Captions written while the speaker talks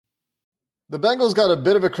The Bengals got a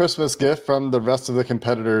bit of a Christmas gift from the rest of the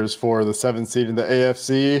competitors for the 7th seed in the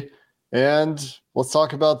AFC. And let's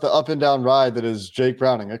talk about the up and down ride that is Jake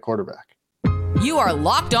Browning at quarterback. You are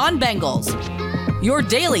Locked On Bengals, your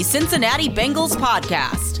daily Cincinnati Bengals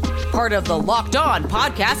podcast, part of the Locked On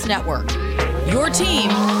Podcast Network, your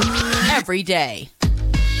team every day.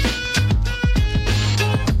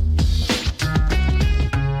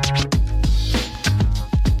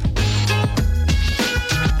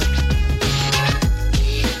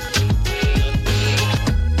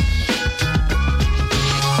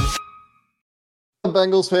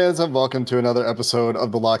 Bengals fans, and welcome to another episode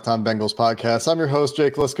of the Locked On Bengals podcast. I'm your host,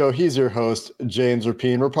 Jake Lisco. He's your host, James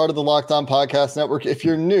Rapien. We're part of the Locked On Podcast Network. If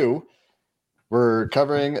you're new, we're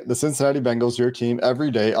covering the Cincinnati Bengals, your team, every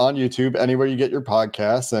day on YouTube, anywhere you get your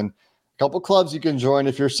podcasts, and a couple clubs you can join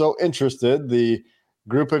if you're so interested. The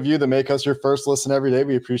group of you that make us your first listen every day,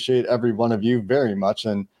 we appreciate every one of you very much,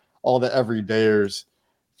 and all the everydayers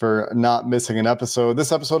for not missing an episode.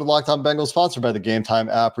 This episode of Locked On Bengals sponsored by the Game Time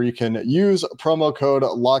app, where you can use promo code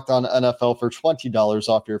LOCKEDONNFL for $20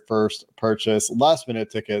 off your first purchase. Last minute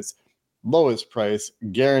tickets, lowest price,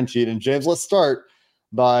 guaranteed. And James, let's start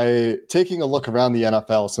by taking a look around the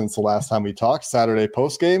NFL since the last time we talked, Saturday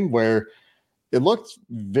postgame, where it looked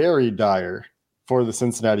very dire for the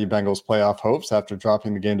Cincinnati Bengals playoff hopes after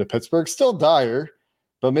dropping the game to Pittsburgh. Still dire,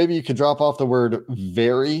 but maybe you could drop off the word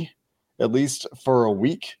very, at least for a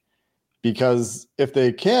week, because if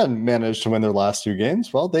they can manage to win their last two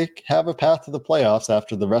games, well, they have a path to the playoffs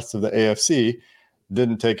after the rest of the AFC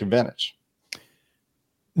didn't take advantage.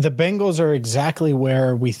 The Bengals are exactly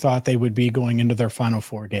where we thought they would be going into their final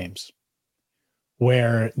four games,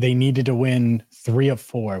 where they needed to win 3 of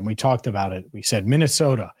 4. And we talked about it. We said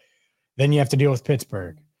Minnesota, then you have to deal with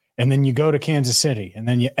Pittsburgh, and then you go to Kansas City, and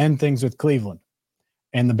then you end things with Cleveland.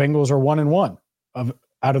 And the Bengals are 1-1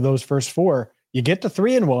 out of those first 4. You get to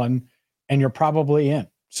 3-1 and you're probably in.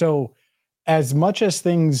 So as much as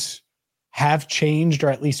things have changed, or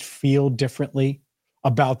at least feel differently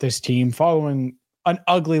about this team following an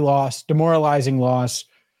ugly loss, demoralizing loss,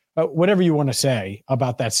 whatever you want to say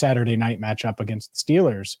about that Saturday night matchup against the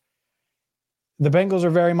Steelers, the Bengals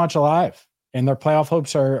are very much alive, and their playoff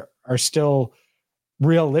hopes are still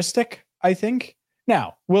realistic, I think.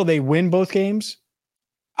 Now, will they win both games?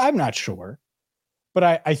 I'm not sure.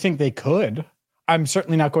 But I think they could. I'm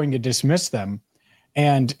certainly not going to dismiss them.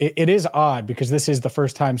 And it is odd because this is the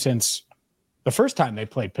first time since the first time they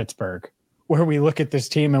played Pittsburgh where we look at this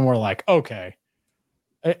team and we're like, okay,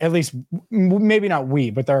 at least maybe not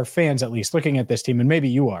we, but there are fans at least looking at this team, and maybe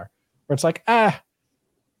you are, where it's like,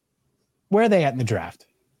 where are they at in the draft?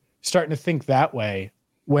 Starting to think that way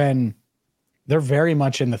when they're very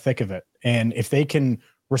much in the thick of it. And if they can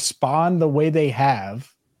respond the way they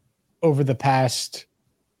have over the past,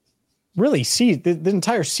 really, the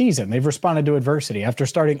entire season, they've responded to adversity after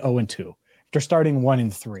starting 0-2, after starting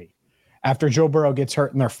 1-3, after Joe Burrow gets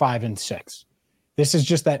hurt and they're 5-6. This is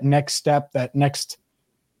just that next step, that next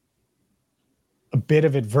a bit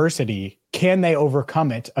of adversity. Can they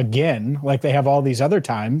overcome it again, like they have all these other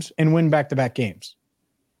times, and win back-to-back games?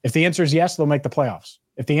 If the answer is yes, they'll make the playoffs.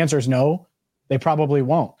 If the answer is no, they probably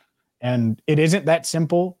won't. And it isn't that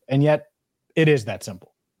simple, and yet it is that simple.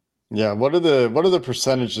 Yeah, what are the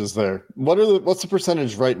percentages there? What's the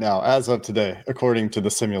percentage right now as of today, according to the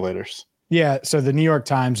simulators? Yeah, so the New York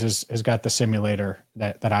Times has got the simulator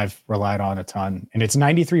that I've relied on a ton, and it's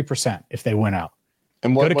 93% if they win out.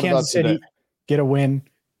 And go to Kansas City, get a win.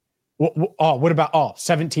 What about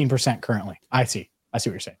 17% currently? I see what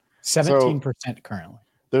you're saying. 17% currently.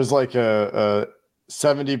 There's like a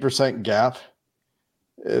 70% gap.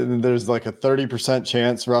 And there's like a 30%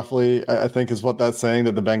 chance, roughly, I think is what that's saying,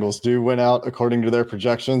 that the Bengals do win out according to their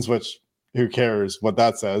projections, which who cares what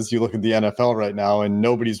that says? You look at the NFL right now and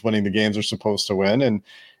nobody's winning the games they're supposed to win. And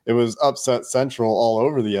it was upset central all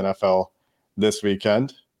over the NFL this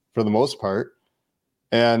weekend for the most part.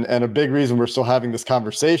 And a big reason we're still having this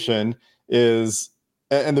conversation is,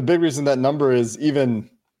 and the big reason that number is even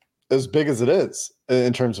as big as it is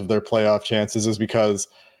in terms of their playoff chances, is because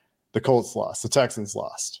the Colts lost, the Texans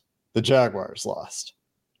lost, the Jaguars lost,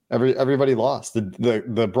 everybody lost,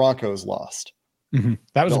 the Broncos lost. Mm-hmm.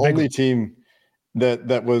 That was the only team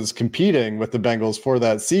that was competing with the Bengals for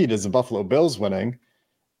that seed is the Buffalo Bills winning,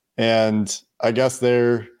 and I guess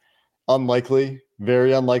they're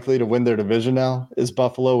very unlikely to win their division now. Is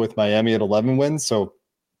Buffalo, with Miami at 11 wins. So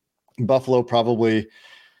Buffalo probably,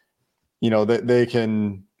 they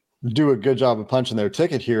can do a good job of punching their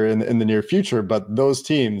ticket here in the near future. But those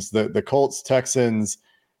teams, the Colts, Texans,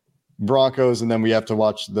 Broncos, and then we have to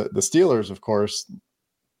watch the Steelers, of course,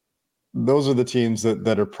 those are the teams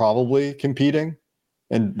that are probably competing,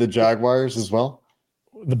 and the Jaguars as well.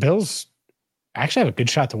 The Bills actually have a good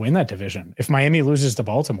shot to win that division. If Miami loses to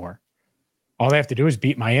Baltimore, all they have to do is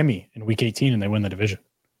beat Miami in week 18 and they win the division.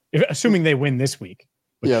 Assuming they win this week.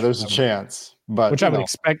 There's a chance, but which I would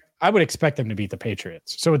expect. I would expect them to beat the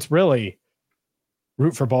Patriots. So it's really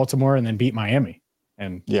root for Baltimore and then beat Miami,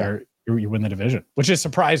 and you win the division, which is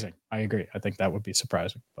surprising. I agree. I think that would be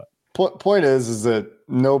surprising. But point is that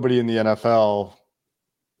nobody in the NFL,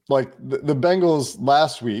 like the Bengals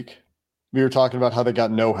last week, we were talking about how they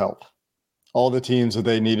got no help. All the teams that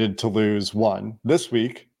they needed to lose won. This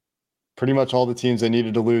week, pretty much all the teams they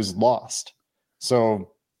needed to lose lost.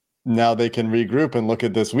 So now they can regroup and look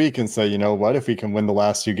at this week and say, you know what, if we can win the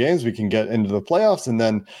last 2 games, we can get into the playoffs, and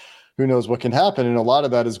then who knows what can happen. And a lot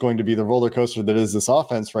of that is going to be the roller coaster that is this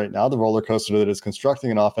offense right now, the roller coaster that is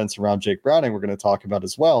constructing an offense around Jake Browning, we're going to talk about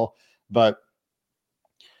as well. But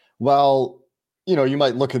while, you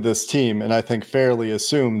might look at this team and I think fairly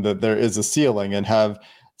assume that there is a ceiling and have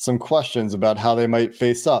some questions about how they might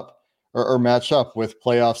face up or match up with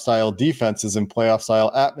playoff style defenses and playoff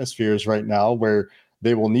style atmospheres right now, where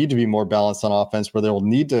they will need to be more balanced on offense, where they will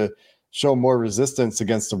need to show more resistance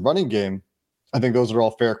against the running game. I think those are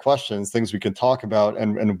all fair questions, things we can talk about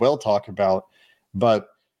and will talk about. But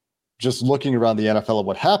just looking around the NFL at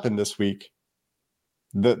what happened this week,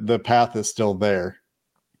 the path is still there,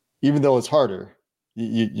 even though it's harder.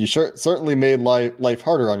 You certainly made life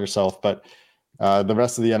harder on yourself, but the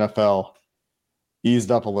rest of the NFL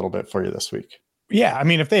eased up a little bit for you this week. Yeah, I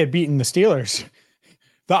mean, if they had beaten the Steelers,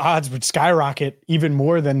 the odds would skyrocket even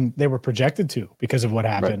more than they were projected to because of what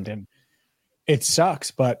happened. Right. And it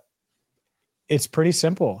sucks, but it's pretty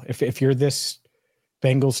simple. If you're this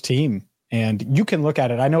Bengals team and you can look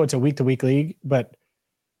at it, I know it's a week-to-week league, but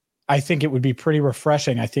I think it would be pretty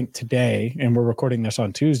refreshing, I think today, and we're recording this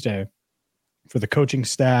on Tuesday, for the coaching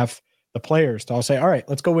staff, the players to all say, all right,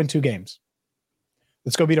 let's go win 2 games.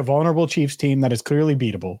 Let's go beat a vulnerable Chiefs team that is clearly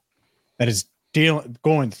beatable, that is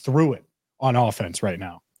going through it on offense right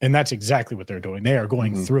now. And that's exactly what they're doing. They are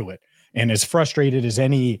going through it. And as frustrated as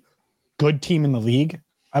any good team in the league,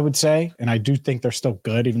 I would say, and I do think they're still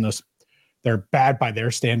good, even though they're bad by their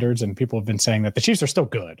standards, and people have been saying that the Chiefs are still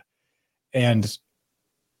good. And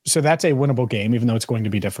so that's a winnable game, even though it's going to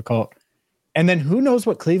be difficult. And then who knows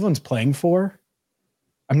what Cleveland's playing for?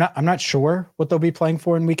 I'm not sure what they'll be playing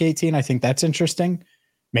for in week 18. I think that's interesting.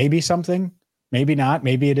 Maybe something, maybe not.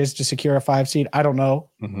 Maybe it is to secure a 5 seed. I don't know.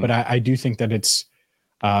 But I do think that it's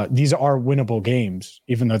these are winnable games,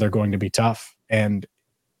 even though they're going to be tough. And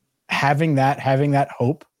having that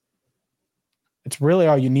hope, it's really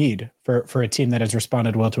all you need for a team that has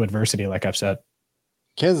responded well to adversity, like I've said.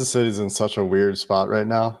 Kansas City's in such a weird spot right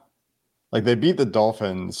now. Like, they beat the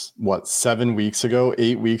Dolphins, 7 weeks ago,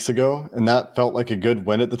 8 weeks ago, and that felt like a good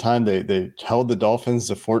win at the time. They held the Dolphins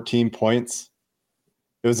to 14 points.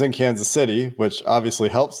 It was in Kansas City, which obviously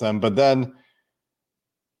helps them, but then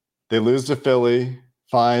they lose to Philly.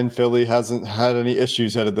 Fine, Philly hasn't had any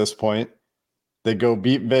issues yet at this point. They go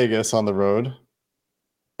beat Vegas on the road,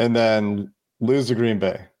 and then lose to Green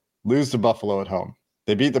Bay, lose to Buffalo at home.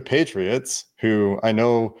 They beat the Patriots, who I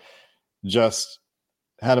know just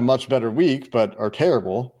had a much better week, but are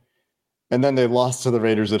terrible. And then they lost to the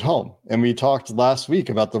Raiders at home. And we talked last week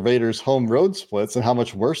about the Raiders' home road splits and how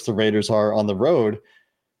much worse the Raiders are on the road.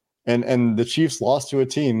 And the Chiefs lost to a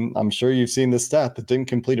team, I'm sure you've seen this stat, that didn't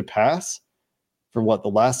complete a pass for the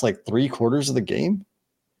last 3 quarters of the game.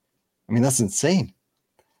 I mean, that's insane.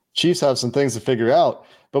 Chiefs have some things to figure out,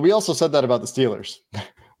 but we also said that about the Steelers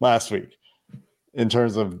last week, in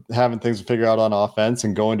terms of having things to figure out on offense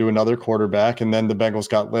and going to another quarterback, and then the Bengals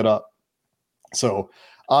got lit up. So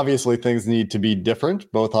obviously things need to be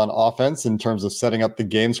different, both on offense in terms of setting up the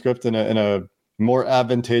game script in a more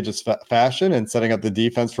advantageous fashion and setting up the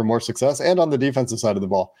defense for more success, and on the defensive side of the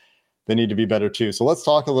ball, they need to be better too. So let's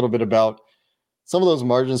talk a little bit about some of those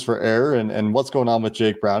margins for error and what's going on with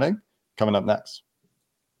Jake Browning coming up next.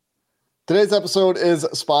 Today's episode is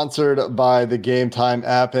sponsored by the Game Time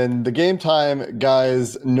app, and the Game Time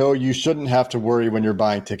guys know you shouldn't have to worry when you're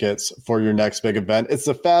buying tickets for your next big event. It's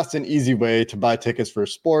a fast and easy way to buy tickets for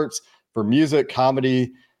sports, for music,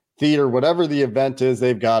 comedy, theater, whatever the event is,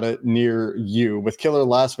 they've got it near you with killer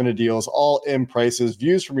last minute deals, all in prices,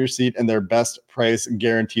 views from your seat, and their best price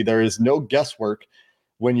guarantee. There is no guesswork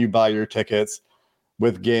when you buy your tickets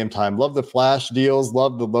with Game Time. Love the flash deals,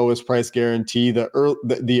 love the lowest price guarantee, the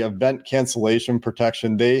event cancellation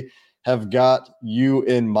protection. They have got you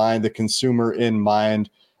in mind, the consumer in mind,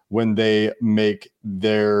 when they make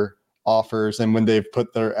their offers and when they've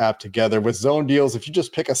put their app together. With zone deals, if you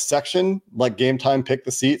just pick a section like Game Time, pick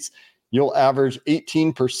the seats, you'll average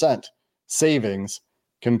 18% savings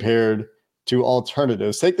compared to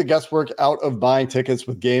alternatives. Take the guesswork out of buying tickets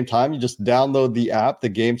with Game Time. You just download the app, the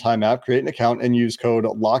Game Time app, create an account, and use code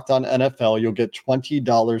LOCKEDONNFL. You'll get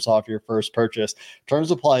 $20 off your first purchase.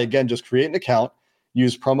 Terms apply. Again, just create an account.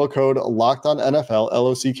 Use promo code LOCKEDONNFL,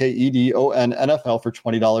 LOCKEDON NFL for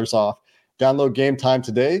 $20 off. Download Game Time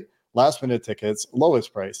today. Last-minute tickets,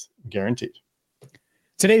 lowest price, guaranteed.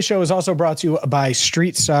 Today's show is also brought to you by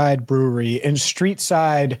Streetside Brewery. And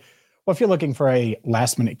Streetside, well, if you're looking for a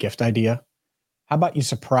last-minute gift idea, how about you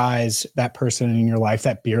surprise that person in your life,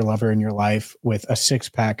 that beer lover in your life, with a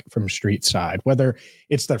six-pack from Streetside? Whether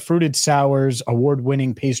it's the fruited sours,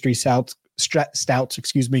 award-winning pastry stouts,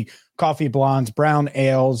 coffee blondes, brown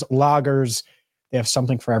ales, lagers, they have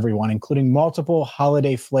something for everyone, including multiple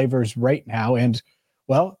holiday flavors right now. And,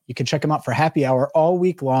 well, you can check them out for happy hour all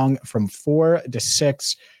week long from 4 to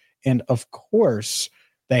 6. And, of course,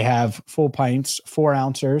 they have full pints, 4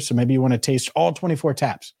 ounces. So maybe you want to taste all 24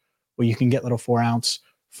 taps. Well, you can get little 4-ounce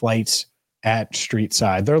flights at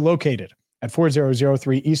Streetside. They're located at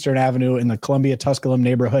 4003 Eastern Avenue in the Columbia-Tusculum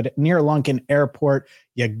neighborhood near Lunken Airport.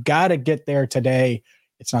 You got to get there today.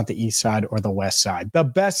 It's not the east side or the west side. The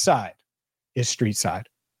best side is Streetside.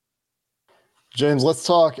 James, let's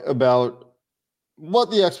talk about what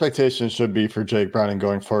the expectations should be for Jake Browning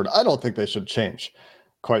going forward. I don't think they should change,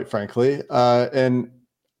 quite frankly. And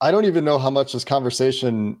I don't even know how much this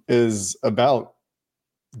conversation is about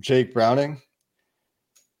Jake Browning.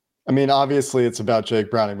 I mean, obviously it's about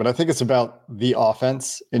Jake Browning, but I think it's about the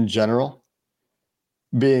offense in general,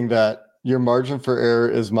 being that your margin for error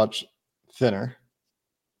is much thinner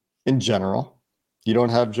in general. You don't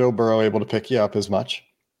have Joe Burrow able to pick you up as much.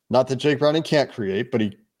 Not that Jake Browning can't create, but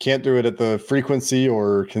he can't do it at the frequency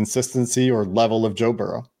or consistency or level of Joe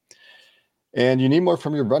Burrow. And you need more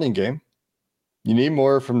from your running game. You need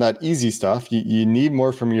more from that easy stuff. You need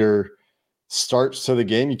more from your starts to the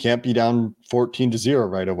game. You can't be down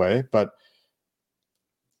 14-0 right away. But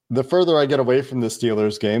the further I get away from the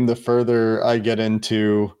Steelers game, the further I get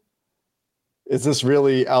into, is this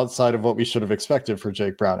really outside of what we should have expected for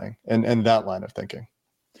Jake Browning and that line of thinking?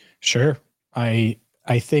 Sure. I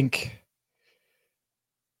think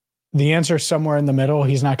the answer is somewhere in the middle.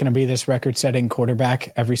 He's not going to be this record-setting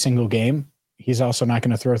quarterback every single game. He's also not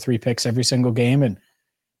going to throw 3 picks every single game, and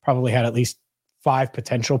probably had at least 5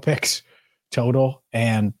 potential picks total.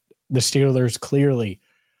 And the Steelers clearly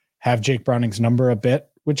have Jake Browning's number a bit,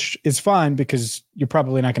 which is fine because you're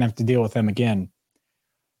probably not going to have to deal with them again.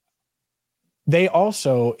 They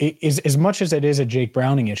also, as much as it is a Jake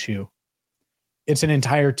Browning issue, it's an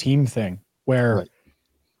entire team thing where, right.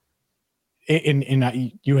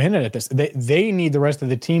 You hinted at this, they need the rest of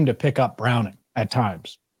the team to pick up Browning at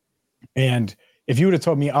times. And if you would have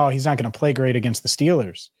told me, oh, he's not going to play great against the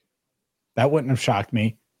Steelers, that wouldn't have shocked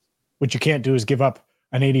me. What you can't do is give up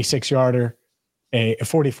an 86-yarder, a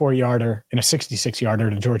 44-yarder, and a 66-yarder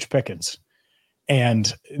to George Pickens.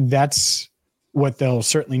 And that's what they'll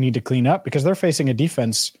certainly need to clean up because they're facing a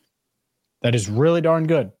defense that is really darn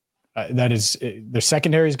good. Their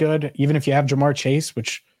secondary is good. Even if you have Jamar Chase,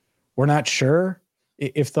 which we're not sure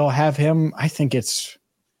if they'll have him, I think it's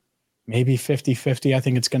maybe 50-50. I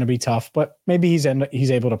think it's going to be tough, but maybe he's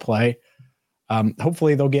able to play.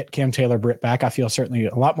 Hopefully they'll get Cam Taylor-Britt back. I feel certainly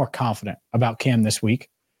a lot more confident about Cam this week,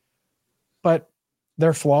 but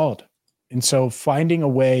they're flawed. And so finding a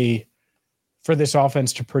way for this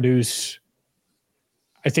offense to produce,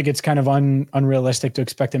 I think it's kind of unrealistic to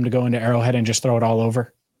expect them to go into Arrowhead and just throw it all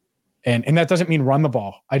over. And that doesn't mean run the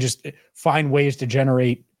ball. I just find ways to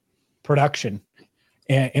generate production.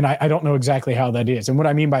 And I don't know exactly how that is. And what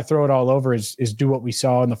I mean by throw it all over is do what we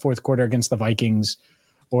saw in the fourth quarter against the Vikings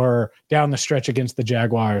or down the stretch against the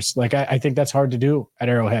Jaguars. Like, I think that's hard to do at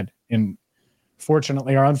Arrowhead. And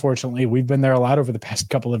fortunately or unfortunately, we've been there a lot over the past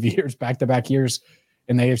couple of years, back-to-back years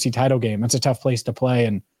in the AFC title game. That's a tough place to play.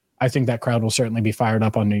 And I think that crowd will certainly be fired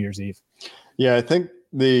up on New Year's Eve. Yeah, I think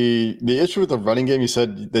the issue with the running game, you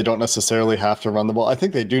said they don't necessarily have to run the ball. I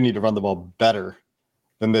think they do need to run the ball better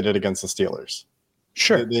than they did against the Steelers.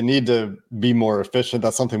 Sure. They need to be more efficient.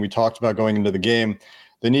 That's something we talked about going into the game.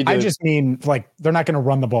 They need to, I just mean, like, they're not going to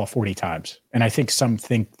run the ball 40 times. And I think some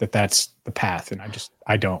think that that's the path. And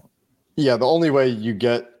I don't. Yeah, the only way you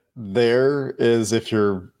get there is if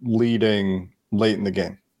you're leading late in the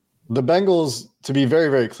game. The Bengals, to be very,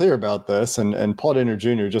 very clear about this, and Paul Dehner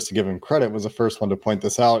Jr., just to give him credit, was the first one to point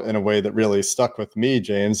this out in a way that really stuck with me,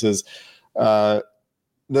 James, is the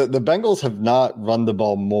Bengals have not run the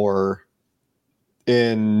ball more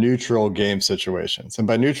in neutral game situations. And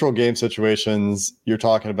by neutral game situations, you're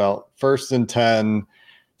talking about 1st and 10,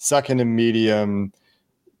 2nd and medium,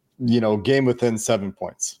 game within 7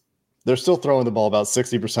 points. They're still throwing the ball about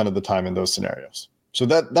 60% of the time in those scenarios. So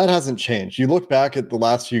that hasn't changed. You look back at the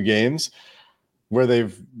last few games where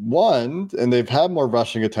they've won and they've had more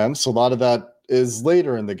rushing attempts. A lot of that is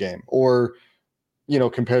later in the game, or,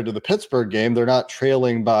 compared to the Pittsburgh game, they're not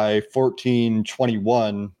trailing by 14,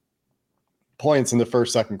 21 points in the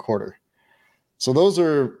first, second quarter. So those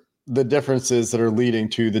are the differences that are leading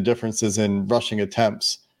to the differences in rushing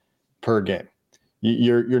attempts per game.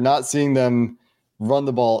 You're not seeing them run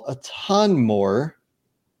the ball a ton more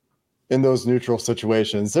in those neutral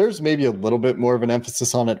situations. There's maybe a little bit more of an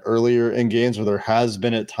emphasis on it earlier in games, where there has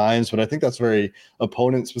been at times, but I think that's very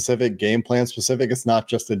opponent specific, game plan specific. It's not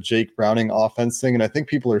just a Jake Browning offense thing. And I think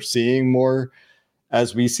people are seeing more,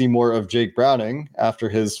 as we see more of Jake Browning after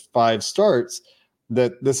his 5 starts,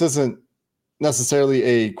 that this isn't necessarily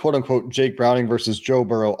a quote unquote Jake Browning versus Joe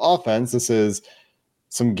Burrow offense. This is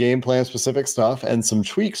some game plan specific stuff and some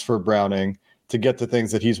tweaks for Browning to get to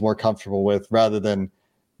things that he's more comfortable with, rather than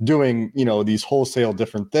doing, these wholesale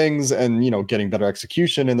different things and, getting better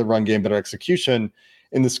execution in the run game, better execution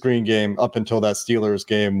in the screen game, up until that Steelers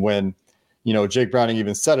game when, Jake Browning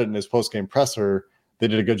even said it in his post-game presser. They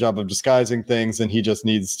did a good job of disguising things, and he just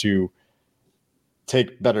needs to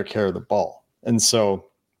take better care of the ball. And so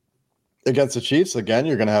against the Chiefs, again,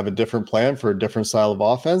 you're going to have a different plan for a different style of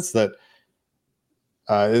offense that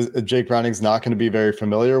Jake Browning's not going to be very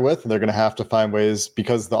familiar with. They're going to have to find ways,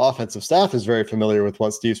 because the offensive staff is very familiar with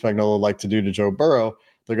what Steve Spagnuolo liked to do to Joe Burrow.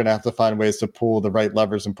 They're going to have to find ways to pull the right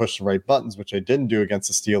levers and push the right buttons, which they didn't do against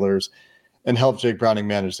the Steelers, and help Jake Browning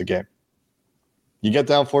manage the game. You get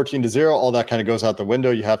down 14-0, all that kind of goes out the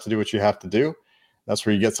window. You have to do what you have to do. That's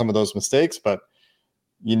where you get some of those mistakes, but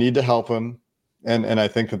you need to help him. And I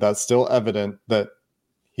think that that's still evident, that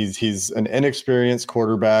he's an inexperienced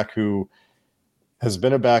quarterback who has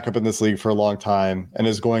been a backup in this league for a long time and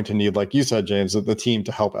is going to need, like you said, James, the team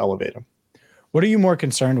to help elevate him. What are you more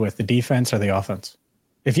concerned with, the defense or the offense?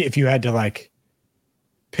 If you had to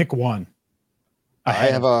pick one. I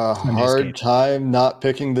have a hard time not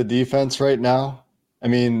picking the defense right now. I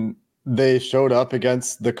mean, they showed up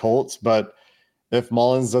against the Colts, but if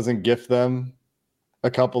Mullins doesn't gift them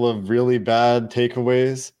a couple of really bad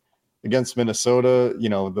takeaways against Minnesota,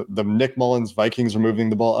 the Nick Mullins Vikings are moving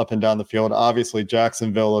the ball up and down the field. Obviously,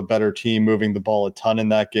 Jacksonville, a better team, moving the ball a ton in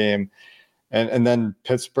that game. And then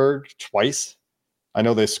Pittsburgh twice. I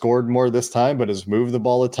know they scored more this time, but has moved the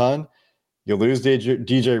ball a ton. You lose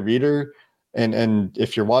DJ Reader. And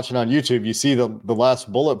if you're watching on YouTube, you see the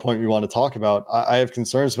last bullet point we want to talk about. I have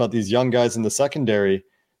concerns about these young guys in the secondary,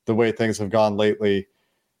 the way things have gone lately.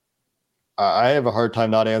 I have a hard time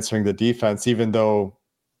not answering the defense, even though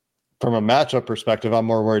from a matchup perspective, I'm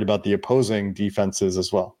more worried about the opposing defenses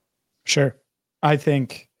as well. Sure. I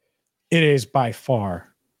think it is by far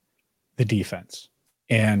the defense.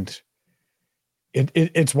 And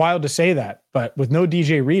it's wild to say that, but with no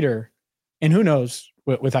DJ Reader, and who knows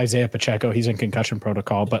with Isaiah Pacheco, he's in concussion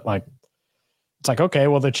protocol, but it's okay,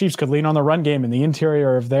 well, the Chiefs could lean on the run game in the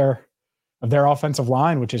interior of their offensive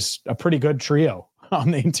line, which is a pretty good trio on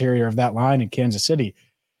the interior of that line in Kansas City.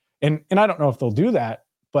 And I don't know if they'll do that,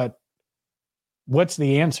 but what's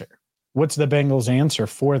the answer? What's the Bengals' answer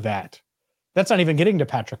for that? That's not even getting to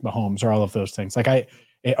Patrick Mahomes or all of those things.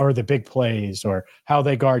 Or the big plays, or how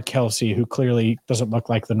they guard Kelsey, who clearly doesn't look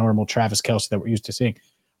like the normal Travis Kelsey that we're used to seeing.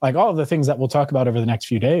 All of the things that we'll talk about over the next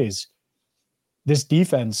few days. This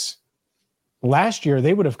defense, last year,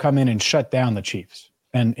 they would have come in and shut down the Chiefs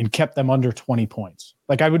and kept them under 20 points.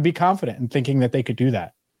 I would be confident in thinking that they could do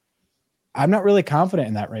that. I'm not really confident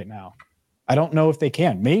in that right now. I don't know if they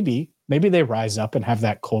can. Maybe they rise up and have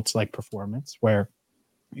that Colts-like performance where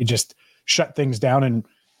you just shut things down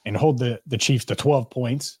and hold the Chiefs to 12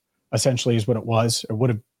 points, essentially is what it was, or would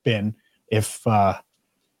have been if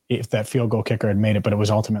that field goal kicker had made it, but it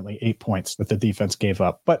was ultimately 8 points that the defense gave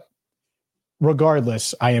up. But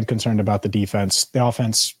regardless, I am concerned about the defense. The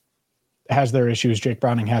offense has their issues. Jake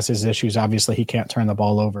Browning has his issues. Obviously, he can't turn the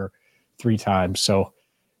ball over 3 times. So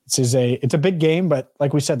it's a big game, but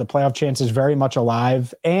like we said, the playoff chance is very much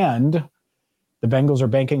alive, and the Bengals are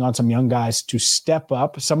banking on some young guys to step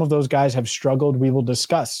up. Some of those guys have struggled. We will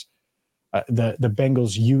discuss the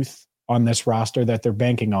Bengals youth on this roster that they're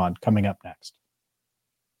banking on coming up next.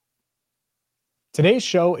 Today's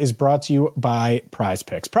show is brought to you by Prize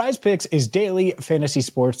Picks. Prize Picks is daily fantasy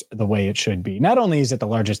sports the way it should be. Not only is it the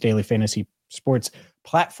largest daily fantasy sports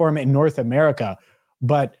platform in North America,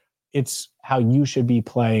 but it's how you should be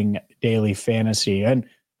playing daily fantasy. And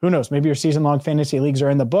who knows, maybe your season-long fantasy leagues are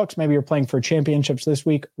in the books. Maybe you're playing for championships this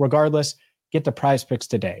week. Regardless, get the Prize Picks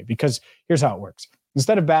today, because here's how it works.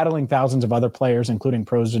 Instead of battling thousands of other players, including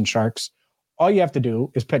pros and sharks, all you have to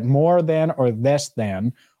do is pick more than or less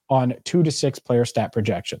than on 2 to 6 player stat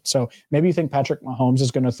projection. So maybe you think Patrick Mahomes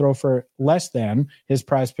is going to throw for less than his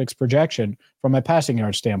prize picks projection from a passing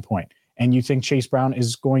yard standpoint. And you think Chase Brown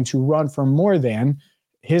is going to run for more than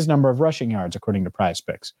his number of rushing yards, according to prize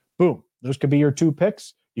picks. Boom. Those could be your 2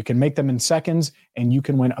 picks. You can make them in seconds, and you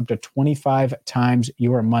can win up to 25 times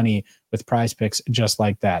your money with prize picks just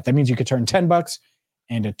like that. That means you could turn $10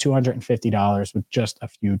 into $250 with just a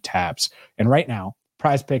few taps. And right now,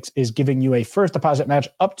 Prize Picks is giving you a first deposit match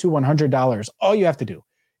up to $100. All you have to do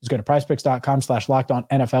is go to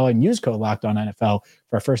prizepicks.com/LockedOnNFL and use code LockedOnNFL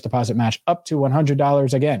for a first deposit match up to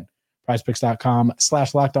 $100. Again,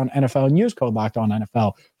 prizepicks.com/LockedOnNFL and use code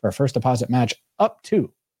LockedOnNFL for a first deposit match up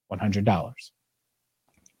to $100.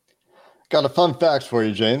 Got a fun fact for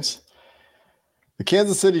you, James. The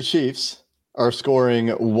Kansas City Chiefs are scoring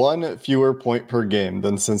 1 fewer point per game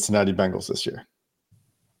than the Cincinnati Bengals this year.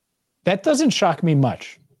 That doesn't shock me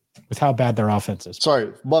much with how bad their offense is. Sorry,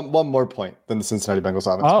 one more point than the Cincinnati Bengals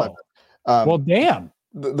offense. Oh, well, damn.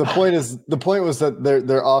 The point was that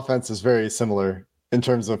their offense is very similar in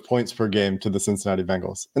terms of points per game to the Cincinnati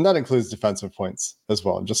Bengals, and that includes defensive points as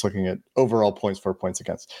well. I'm just looking at overall points for points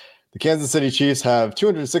against. The Kansas City Chiefs have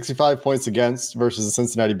 265 points against versus the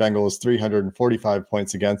Cincinnati Bengals 345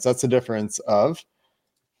 points against. That's a difference of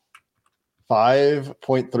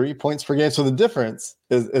 5.3 points per game. So the difference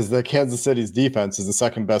is that Kansas City's defense is the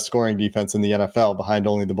second best scoring defense in the NFL behind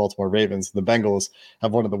only the Baltimore Ravens. The Bengals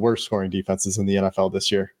have one of the worst scoring defenses in the NFL this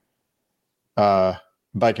year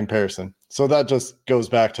by comparison. So that just goes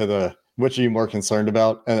back to which are you more concerned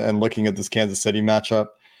about and looking at this Kansas City matchup.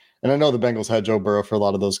 And I know the Bengals had Joe Burrow for a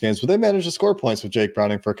lot of those games, but they managed to score points with Jake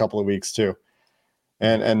Browning for a couple of weeks too.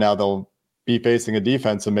 And now they'll be facing a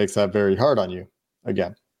defense that makes that very hard on you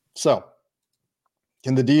again. So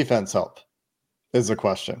can the defense help is the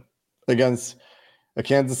question against a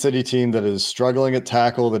Kansas City team that is struggling at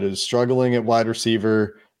tackle, that is struggling at wide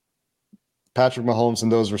receiver. Patrick Mahomes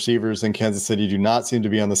and those receivers in Kansas City do not seem to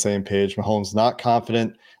be on the same page. Mahomes not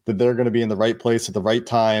confident that they're going to be in the right place at the right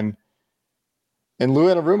time. And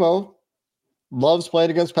Lou Anarumo loves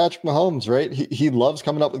playing against Patrick Mahomes, right? He loves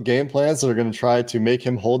coming up with game plans that are going to try to make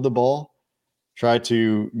him hold the ball, try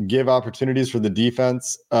to give opportunities for the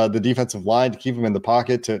defense, the defensive line to keep him in the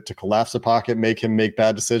pocket, to collapse the pocket, make him make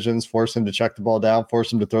bad decisions, force him to check the ball down,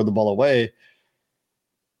 force him to throw the ball away.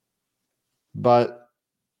 But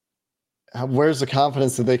where's the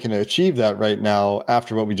confidence that they can achieve that right now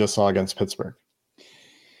after what we just saw against Pittsburgh?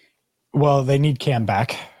 Well, they need Cam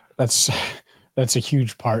back. That's a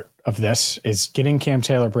huge part of this, is getting Cam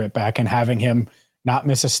Taylor-Britt back and having him not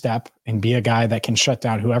miss a step and be a guy that can shut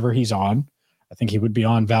down whoever he's on. I think he would be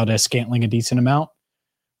on Valdez-Scantling a decent amount.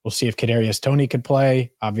 We'll see if Kadarius Toney could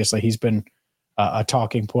play. Obviously, he's been a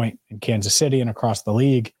talking point in Kansas City and across the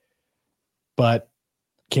league. But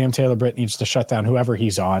Cam Taylor-Britt needs to shut down whoever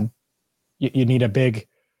he's on. You need a big,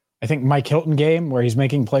 I think, Mike Hilton game where he's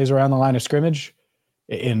making plays around the line of scrimmage.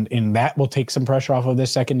 In that will take some pressure off of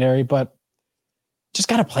this secondary, but just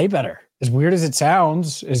got to play better. As weird as it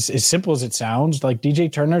sounds, as simple as it sounds, like DJ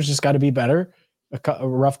Turner's just got to be better. A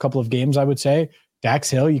rough couple of games, I would say. Dax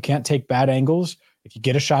Hill, you can't take bad angles. If you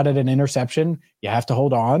get a shot at an interception, you have to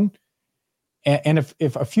hold on. And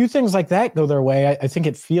if a few things like that go their way, I think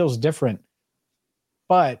it feels different.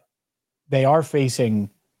 But they are facing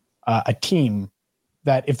a team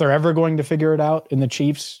that, if they're ever going to figure it out in the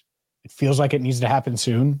Chiefs, it feels like it needs to happen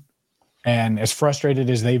soon. And as frustrated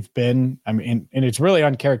as they've been, I mean, and it's really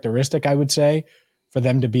uncharacteristic, I would say, for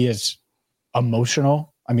them to be as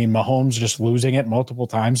emotional. I mean, Mahomes just losing it multiple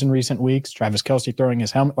times in recent weeks, Travis Kelce throwing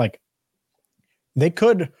his helmet. Like, you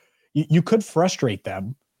could frustrate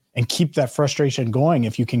them and keep that frustration going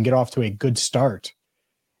if you can get off to a good start.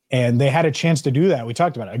 And they had a chance to do that. We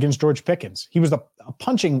talked about it against George Pickens. He was a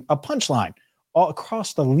punchline all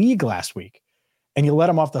across the league last week. And you let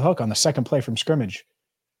him off the hook on the second play from scrimmage.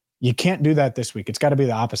 You can't do that this week. It's got to be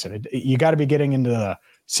the opposite. You got to be getting into the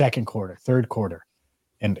second quarter, third quarter,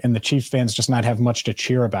 and the Chiefs fans just not have much to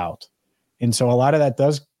cheer about. And so a lot of that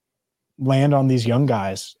does land on these young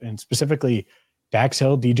guys, and specifically Dax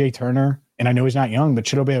Hill, DJ Turner, and I know he's not young, but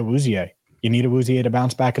Chidobe Awuzie. You need Awuzie to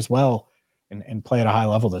bounce back as well and play at a high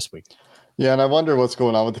level this week. Yeah, and I wonder what's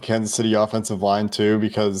going on with the Kansas City offensive line too,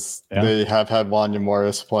 because they have had Wanya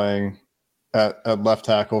Morris playing at left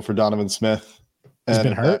tackle for Donovan Smith. He's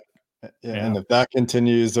been hurt. And if that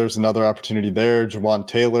continues, there's another opportunity there. Jawan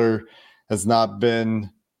Taylor has not been,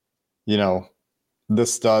 the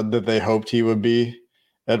stud that they hoped he would be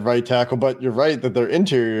at right tackle. But you're right that their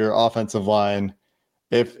interior offensive line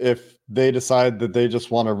if they decide that they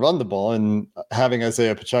just want to run the ball, and having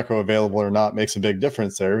Isaiah Pacheco available or not makes a big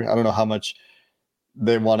difference there. I don't know how much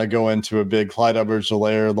they want to go into a big Clyde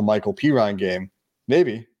Edwards-Helaire or the Michael Pirine game.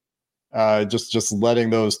 Maybe just letting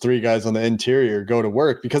those three guys on the interior go to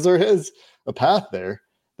work, because there is a path there.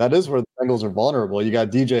 That is where the Bengals are vulnerable. You got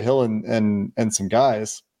DJ Hill and some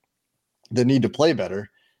guys that need to play better.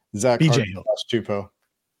 Zach DJ Hill. Chupo.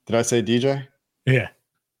 Did I say DJ? Yeah.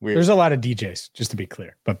 Weird. There's a lot of DJs, just to be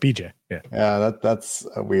clear, but BJ. Yeah. Yeah, that's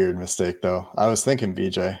a weird mistake, though. I was thinking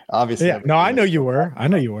BJ. Obviously. Yeah. No, I know you were.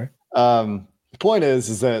 The point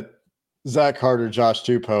is that Zach Carter, Josh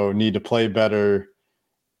Tupou need to play better.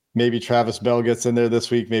 Maybe Travis Bell gets in there this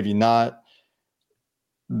week, maybe not.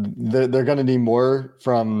 They're going to need more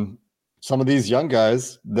from some of these young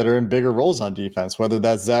guys that are in bigger roles on defense, whether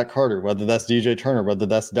that's Zach Carter, whether that's DJ Turner, whether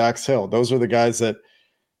that's Dax Hill. Those are the guys that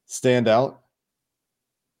stand out.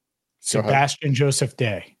 Sebastian Joseph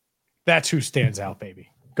Day. That's who stands out, baby.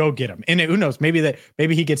 Go get him. And who knows? Maybe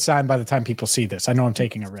he gets signed by the time people see this. I know I'm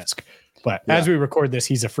taking a risk, but as we record this,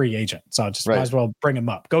 he's a free agent. So just might as well bring him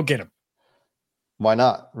up. Go get him. Why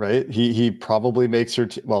not? Right? He probably makes your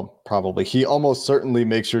team. Well, probably. He almost certainly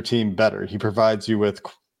makes your team better. He provides you with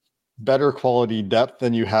better quality depth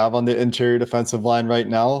than you have on the interior defensive line right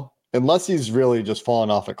now, unless he's really just fallen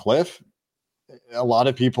off a cliff. A lot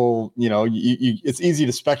of people, it's easy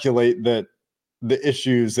to speculate that the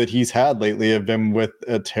issues that he's had lately have been with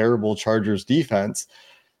a terrible Chargers defense.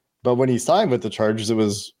 But when he signed with the Chargers, it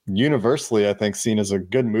was universally, I think, seen as a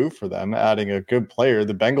good move for them, adding a good player.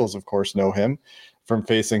 The Bengals, of course, know him from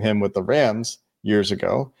facing him with the Rams years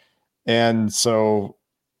ago. And so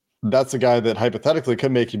that's a guy that hypothetically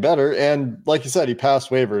could make you better. And like you said, he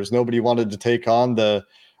passed waivers. Nobody wanted to take on the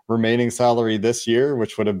remaining salary this year,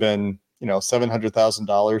 which would have been,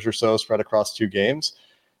 $700,000 or so spread across 2 games.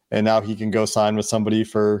 And now he can go sign with somebody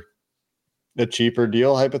for a cheaper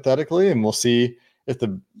deal, hypothetically. And we'll see if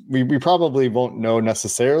we probably won't know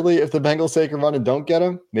necessarily if the Bengals take a run and don't get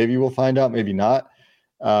him. Maybe we'll find out, maybe not.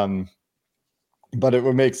 But it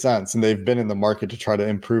would make sense. And they've been in the market to try to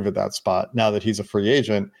improve at that spot. Now that he's a free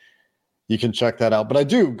agent, you can check that out. But I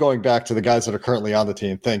do, going back to the guys that are currently on the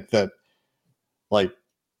team, think that, like,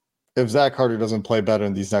 if Zach Carter doesn't play better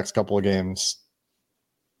in these next couple of games,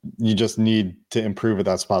 you just need to improve at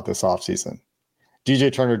that spot this offseason. DJ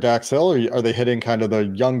Turner, Dax Hill, are they hitting kind of the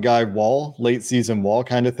young guy wall, late season wall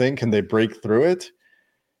kind of thing? Can they break through it?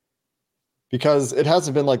 Because it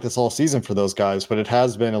hasn't been like this all season for those guys, but it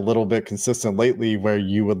has been a little bit consistent lately where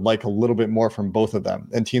you would like a little bit more from both of them.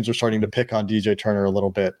 And teams are starting to pick on DJ Turner a little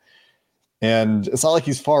bit. And it's not like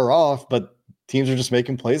he's far off, but teams are just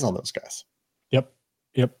making plays on those guys.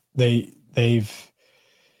 Yep.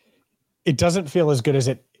 It doesn't feel as good as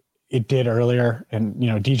it did earlier. And,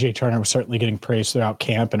 DJ Turner was certainly getting praised throughout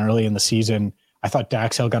camp and early in the season. I thought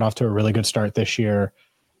Dax Hill got off to a really good start this year,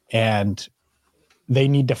 and they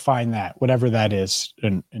need to find that, whatever that is.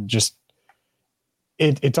 And just,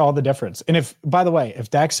 it's all the difference. And if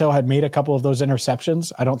Dax Hill had made a couple of those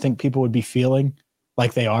interceptions, I don't think people would be feeling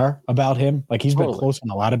like they are about him. Like, he's been close on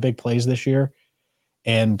a lot of big plays this year,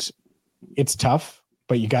 and it's tough,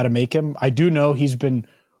 but you got to make him. I do know he's been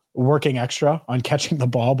working extra on catching the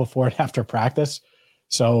ball before and after practice.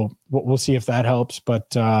 So we'll see if that helps,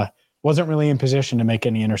 but wasn't really in position to make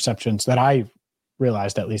any interceptions that I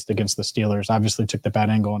realized, at least against the Steelers. Obviously took the bad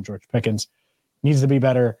angle on George Pickens. Needs to be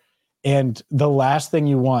better. And the last thing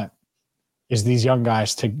you want is these young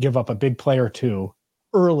guys to give up a big play or two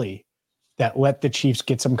early that let the Chiefs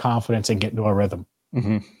get some confidence and get into a rhythm.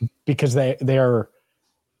 Mm-hmm. Because they are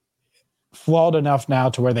flawed enough now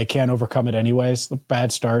to where they can't overcome it anyways, the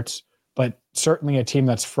bad starts, but certainly a team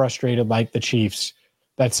that's frustrated like the Chiefs.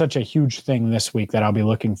 That's such a huge thing this week that I'll be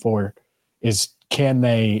looking for is, can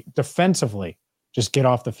they defensively just get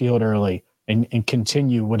off the field early and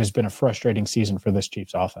continue what has been a frustrating season for this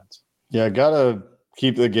Chiefs offense? Yeah, got to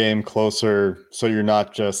keep the game closer so you're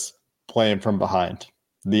not just playing from behind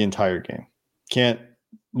the entire game. Can't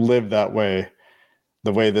live that way,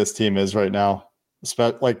 the way this team is right now.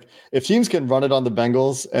 Like, if teams can run it on the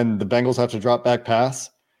Bengals and the Bengals have to drop back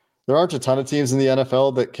pass, there aren't a ton of teams in the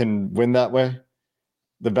NFL that can win that way.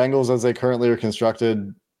 The Bengals, as they currently are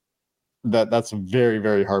constructed, that's a very,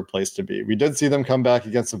 very hard place to be. We did see them come back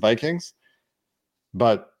against the Vikings,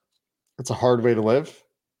 but it's a hard way to live.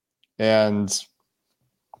 And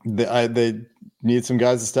they need some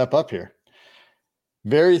guys to step up here.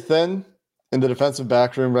 Very thin in the defensive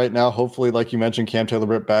back room right now. Hopefully, like you mentioned, Cam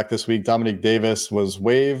Taylor-Britt back this week. Dominique Davis was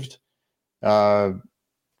waived, I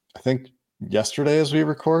think yesterday as we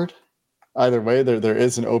record. Either way, there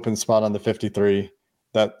is an open spot on the 53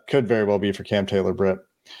 that could very well be for Cam Taylor-Britt.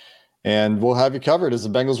 And we'll have you covered as the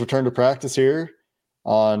Bengals return to practice here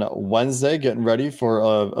on Wednesday, getting ready for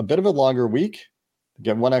a bit of a longer week,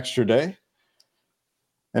 get one extra day.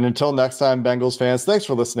 And until next time, Bengals fans, thanks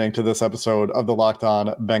for listening to this episode of the Locked On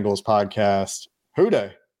Bengals podcast. Hoo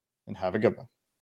day, and have a good one.